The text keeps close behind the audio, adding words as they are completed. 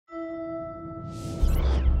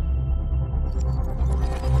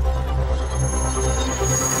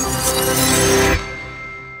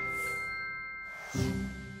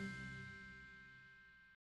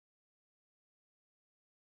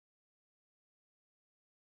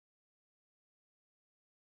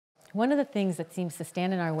One of the things that seems to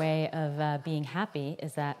stand in our way of being happy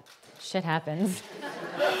is that shit happens.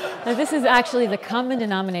 Now, this is actually the common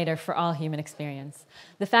denominator for all human experience.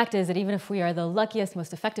 The fact is that even if we are the luckiest,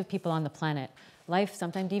 most effective people on the planet, life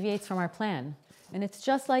sometimes deviates from our plan. And it's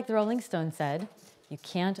just like the Rolling Stones said, you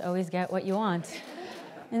can't always get what you want.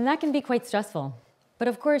 And that can be quite stressful. But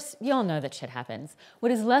of course, you all know that shit happens.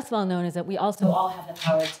 What is less well known is that we also all have the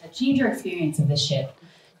power to change our experience of this shit,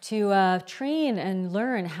 to train and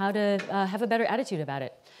learn how to have a better attitude about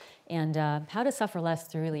it, and how to suffer less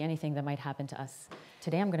through really anything that might happen to us.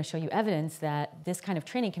 Today I'm going to show you evidence that this kind of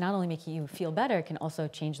training can not only make you feel better, it can also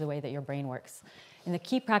change the way that your brain works. And the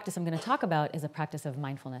key practice I'm going to talk about is a practice of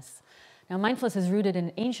mindfulness. Now, mindfulness is rooted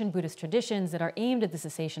in ancient Buddhist traditions that are aimed at the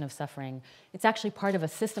cessation of suffering. It's actually part of a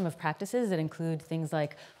system of practices that include things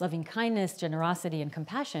like loving kindness, generosity, and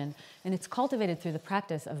compassion, and it's cultivated through the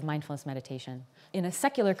practice of mindfulness meditation. In a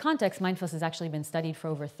secular context, mindfulness has actually been studied for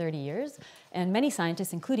over 30 years, and many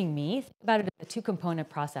scientists, including me, think about it as a two-component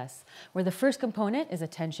process, where the first component is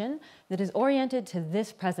attention that is oriented to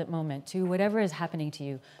this present moment, to whatever is happening to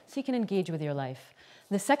you, so you can engage with your life.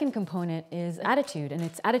 The second component is attitude, and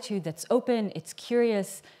it's attitude that's open, it's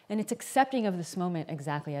curious, and it's accepting of this moment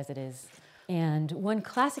exactly as it is. And one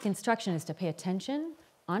classic instruction is to pay attention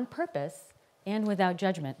on purpose and without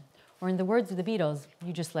judgment. Or in the words of the Beatles,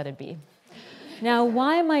 you just let it be. Now,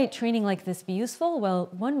 why might training like this be useful? Well,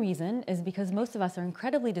 one reason is because most of us are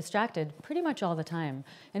incredibly distracted pretty much all the time,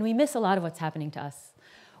 and we miss a lot of what's happening to us.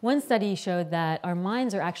 One study showed that our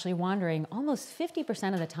minds are actually wandering almost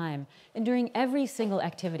 50% of the time and during every single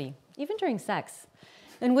activity, even during sex.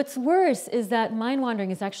 And what's worse is that mind wandering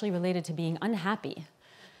is actually related to being unhappy.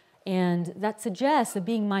 And that suggests that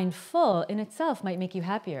being mindful in itself might make you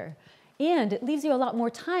happier. And it leaves you a lot more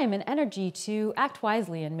time and energy to act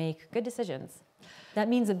wisely and make good decisions. That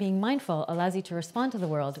means that being mindful allows you to respond to the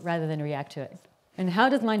world rather than react to it. And how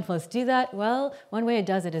does mindfulness do that? Well, one way it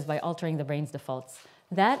does it is by altering the brain's defaults.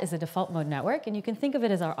 That is a default mode network, and you can think of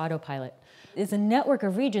it as our autopilot. It's a network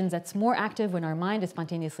of regions that's more active when our mind is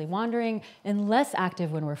spontaneously wandering and less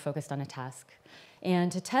active when we're focused on a task.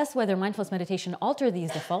 And to test whether mindfulness meditation alters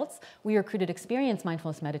these defaults, we recruited experienced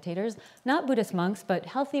mindfulness meditators, not Buddhist monks, but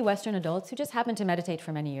healthy Western adults who just happened to meditate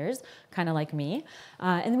for many years, kind of like me.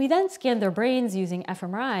 And we then scanned their brains using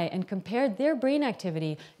fMRI and compared their brain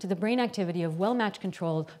activity to the brain activity of well-matched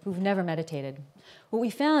controls who've never meditated. What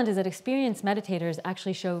we found is that experienced meditators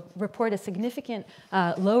actually report a significant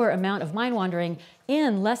lower amount of mind wandering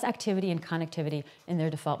and less activity and connectivity in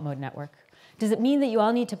their default mode network. Does it mean that you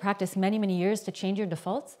all need to practice many, many years to change your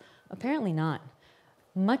defaults? Apparently not.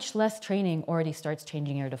 Much less training already starts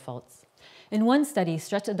changing your defaults. In one study,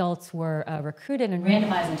 stressed adults were recruited and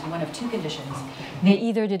randomized into one of two conditions. They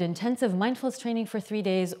either did intensive mindfulness training for 3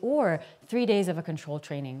 days or 3 days of a control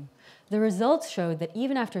training. The results showed that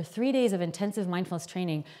even after 3 days of intensive mindfulness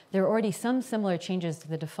training, there were already some similar changes to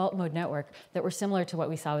the default mode network that were similar to what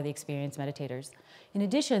we saw with the experienced meditators. In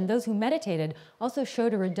addition, those who meditated also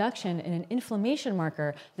showed a reduction in an inflammation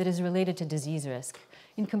marker that is related to disease risk.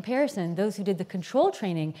 In comparison, those who did the control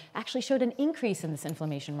training actually showed an increase in this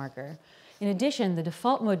inflammation marker. In addition, the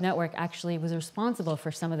default mode network actually was responsible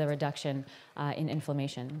for some of the reduction in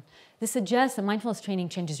inflammation. This suggests that mindfulness training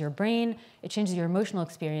changes your brain, it changes your emotional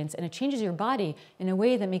experience, and it changes your body in a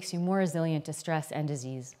way that makes you more resilient to stress and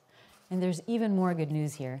disease. And there's even more good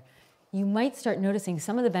news here. You might start noticing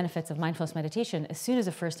some of the benefits of mindfulness meditation as soon as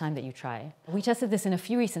the first time that you try. We tested this in a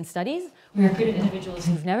few recent studies. We recruited individuals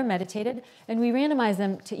who've never meditated, and we randomized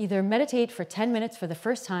them to either meditate for 10 minutes for the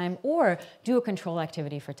first time or do a control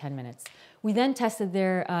activity for 10 minutes. We then tested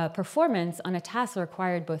their performance on a task that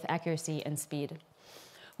required both accuracy and speed.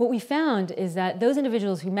 What we found is that those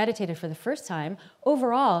individuals who meditated for the first time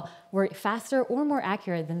overall were faster or more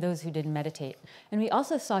accurate than those who didn't meditate. And we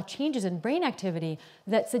also saw changes in brain activity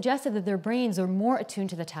that suggested that their brains are more attuned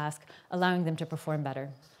to the task, allowing them to perform better.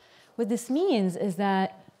 What this means is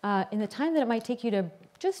that in the time that it might take you to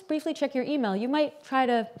just briefly check your email, you might try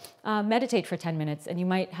to meditate for 10 minutes and you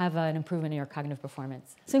might have an improvement in your cognitive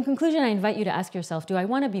performance. So in conclusion, I invite you to ask yourself, do I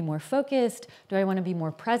want to be more focused? Do I want to be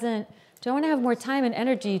more present? Do I want to have more time and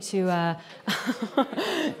energy to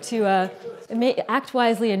act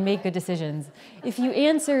wisely and make good decisions? If you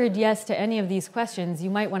answered yes to any of these questions,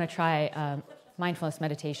 you might want to try mindfulness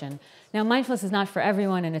meditation. Now, mindfulness is not for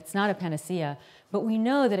everyone and it's not a panacea, but we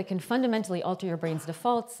know that it can fundamentally alter your brain's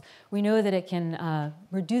defaults. We know that it can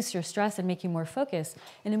reduce your stress and make you more focused.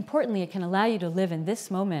 And importantly, it can allow you to live in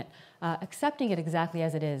this moment, accepting it exactly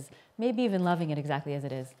as it is, maybe even loving it exactly as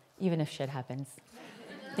it is, even if shit happens.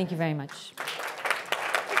 Thank you very much.